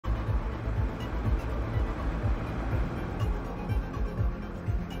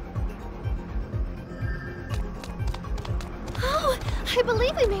I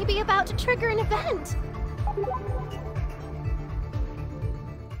believe we may be about to trigger an event.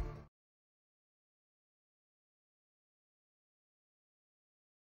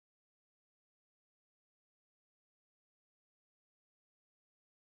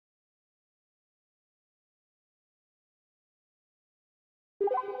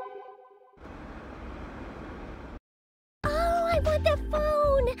 Oh, I want the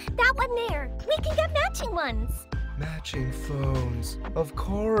phone! That one there. We can get matching ones. Matching phones. Of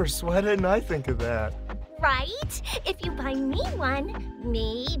course. Why didn't I think of that? Right? If you buy me one,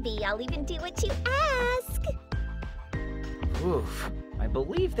 maybe I'll even do what you ask. Oof. I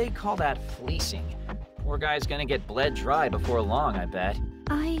believe they call that fleecing. Poor guy's gonna get bled dry before long, I bet.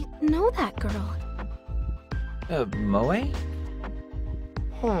 I know that girl. Moe?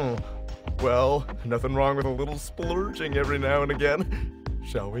 Well, nothing wrong with a little splurging every now and again.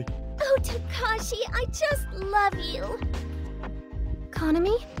 Shall we? Oh, Takashi, I just love you.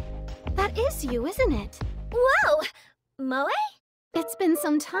 Konami? That is you, isn't it? Whoa! Moe? It's been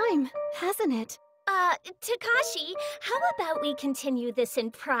some time, hasn't it? Takashi, how about we continue this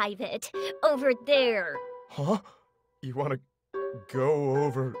in private? Over there. Huh? You want to go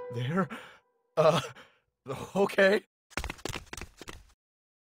over there? Okay.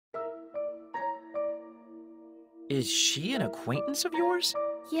 Is she an acquaintance of yours?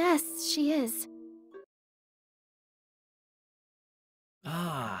 Yes, she is.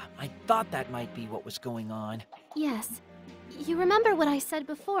 Ah, I thought that might be what was going on. Yes. You remember what I said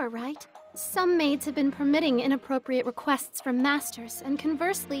before, right? Some maids have been permitting inappropriate requests from masters, and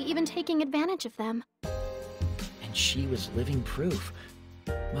conversely, even taking advantage of them. And she was living proof.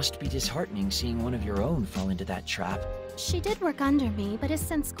 Must be disheartening seeing one of your own fall into that trap. She did work under me, but has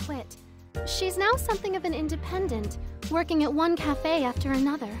since quit. She's now something of an independent, working at one cafe after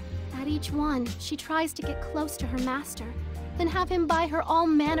another. At each one, she tries to get close to her master, then have him buy her all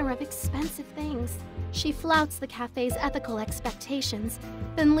manner of expensive things. She flouts the cafe's ethical expectations,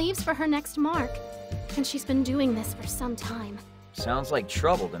 then leaves for her next mark. And she's been doing this for some time. Sounds like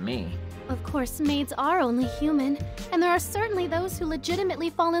trouble to me. Of course, maids are only human, and there are certainly those who legitimately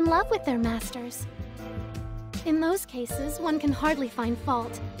fall in love with their masters. In those cases, one can hardly find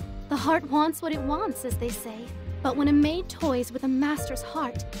fault. The heart wants what it wants, as they say. But when a maid toys with a master's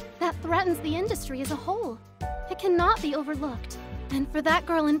heart, that threatens the industry as a whole. It cannot be overlooked. And for that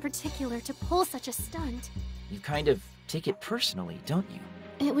girl in particular to pull such a stunt... You kind of take it personally, don't you?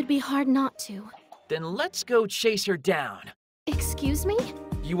 It would be hard not to. Then let's go chase her down. Excuse me?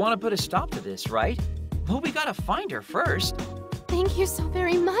 You want to put a stop to this, right? Well, we gotta find her first. Thank you so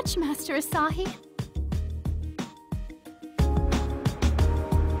very much, Master Asahi.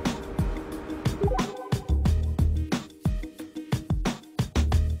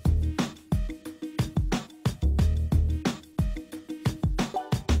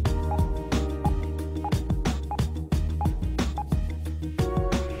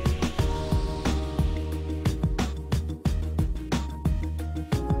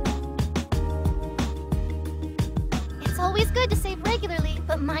 Always good to save regularly,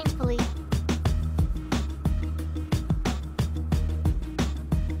 but mindfully.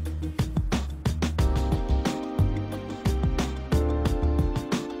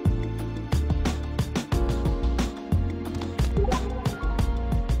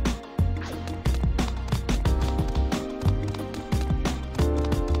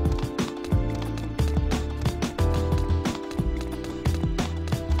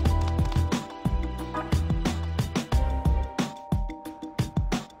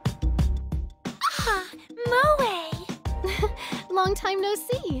 Long time no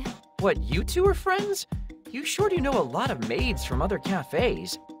see. What, you two are friends? You sure do know a lot of maids from other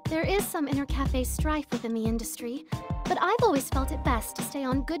cafes. There is some inter-cafe strife within the industry, but I've always felt it best to stay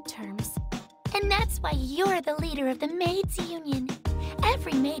on good terms. And that's why you're the leader of the Maids Union.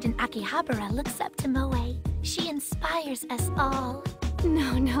 Every maid in Akihabara looks up to Moe. She inspires us all.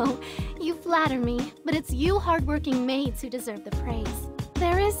 No, you flatter me, but it's you hardworking maids who deserve the praise.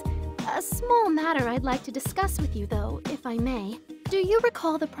 There is a small matter I'd like to discuss with you, though, if I may. Do you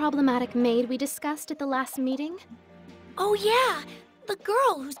recall the problematic maid we discussed at the last meeting? Oh yeah, the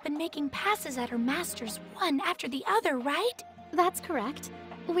girl who's been making passes at her masters one after the other, right? That's correct.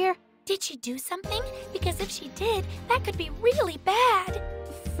 Did she do something? Because if she did, that could be really bad.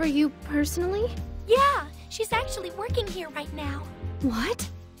 For you personally? Yeah, she's actually working here right now. What?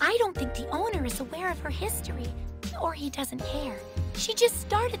 I don't think the owner is aware of her history, or he doesn't care. She just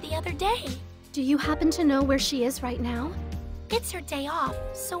started the other day. Do you happen to know where she is right now? It's her day off,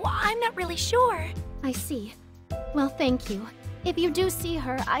 so I'm not really sure. I see. Well, thank you. If you do see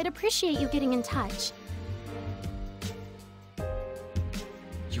her, I'd appreciate you getting in touch.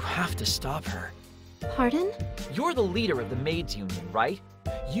 have to stop her. Pardon? You're the leader of the Maids Union, right?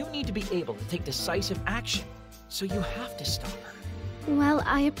 You need to be able to take decisive action, so you have to stop her. Well,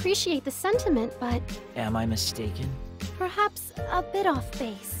 I appreciate the sentiment, but Am I mistaken? perhaps a bit off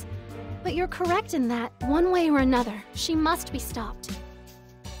base. But you're correct in that, one way or another, she must be stopped.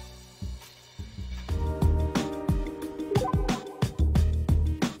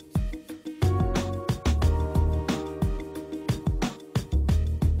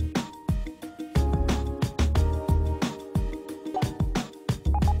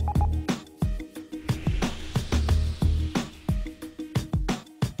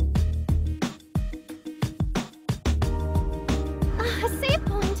 A save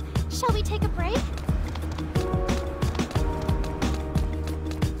point! Shall we take a break?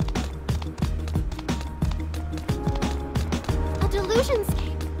 A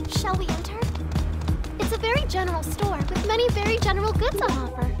delusionscape. Shall we enter? It's a very general store with many very general goods on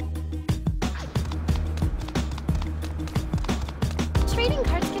offer. Trading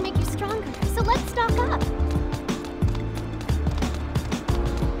cards can make you stronger, so let's stock up.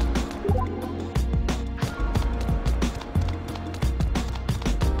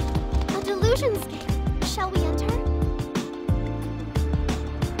 A delusionscape. Shall we enter?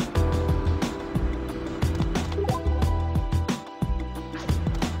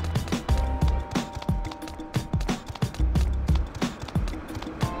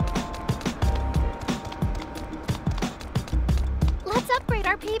 Let's upgrade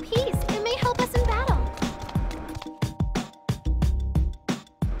our PPs. It may help us in battle.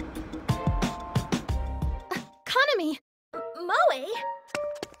 Kanami! Moe?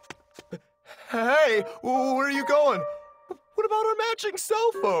 Hey, where are you going? What about our matching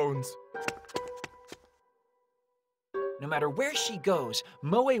cell phones? No matter where she goes,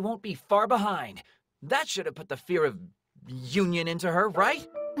 Moe won't be far behind. That should have put the fear of union into her, right?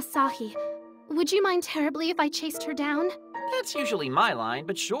 Asahi, would you mind terribly if I chased her down? That's usually my line,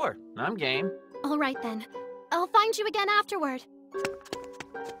 but sure, I'm game. All right then. I'll find you again afterward.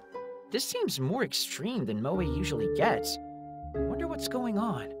 This seems more extreme than Moe usually gets. Wonder what's going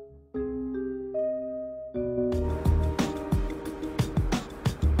on.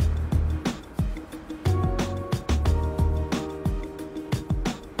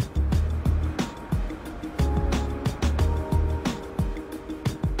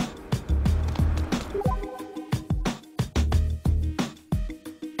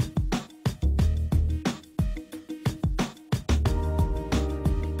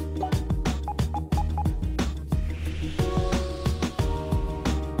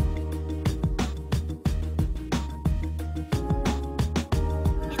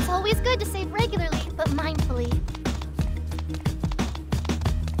 It's always good to save regularly, but mindfully.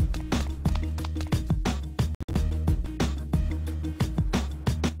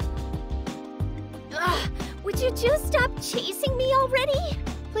 Ugh, would you just stop chasing me already?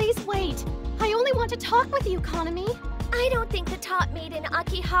 Please wait. I only want to talk with you, Kanami. I don't think the top maid in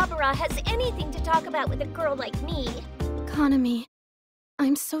Akihabara has anything to talk about with a girl like me. Kanami,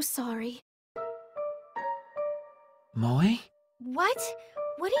 I'm so sorry. Moe? What?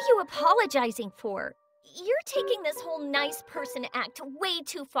 What are you apologizing for? You're taking this whole nice person act way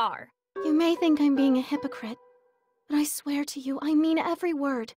too far. You may think I'm being a hypocrite, but I swear to you, I mean every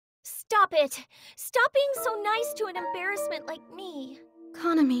word. Stop it! Stop being so nice to an embarrassment like me.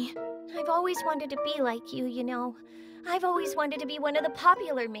 Kanami, I've always wanted to be like you, you know. I've always wanted to be one of the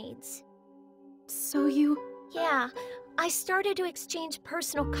popular maids. so you... Yeah, I started to exchange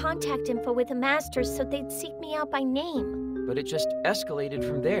personal contact info with the masters so they'd seek me out by name. But it just escalated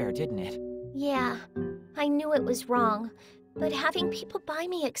from there, didn't it? Yeah, I knew it was wrong, but having people buy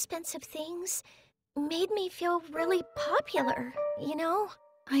me expensive things made me feel really popular, you know?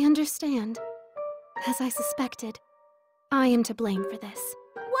 I understand. As I suspected, I am to blame for this.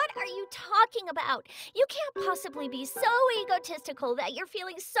 What are you talking about? You can't possibly be so egotistical that you're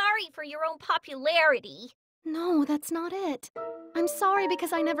feeling sorry for your own popularity. No, that's not it. I'm sorry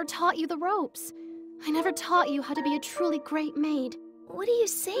because I never taught you the ropes. I never taught you how to be a truly great maid. What are you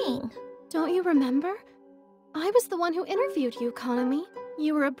saying? Don't you remember? I was the one who interviewed you, Kanami.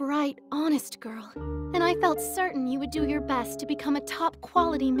 You were a bright, honest girl, and I felt certain you would do your best to become a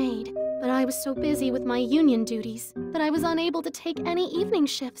top-quality maid. But I was so busy with my union duties that I was unable to take any evening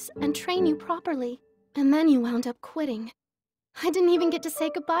shifts and train you properly. And then you wound up quitting. I didn't even get to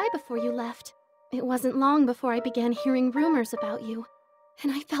say goodbye before you left. It wasn't long before I began hearing rumors about you,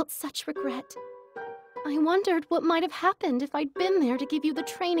 and I felt such regret. I wondered what might have happened if I'd been there to give you the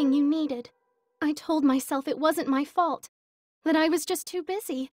training you needed. I told myself it wasn't my fault, that I was just too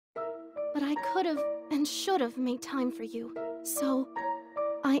busy. But I could have and should have made time for you. So,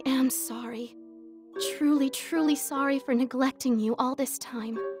 I am sorry. Truly, truly sorry for neglecting you all this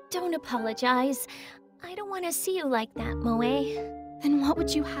time. Don't apologize. I don't want to see you like that, Moe. Then what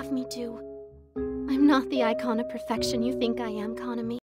would you have me do? I'm not the icon of perfection you think I am, Kanami.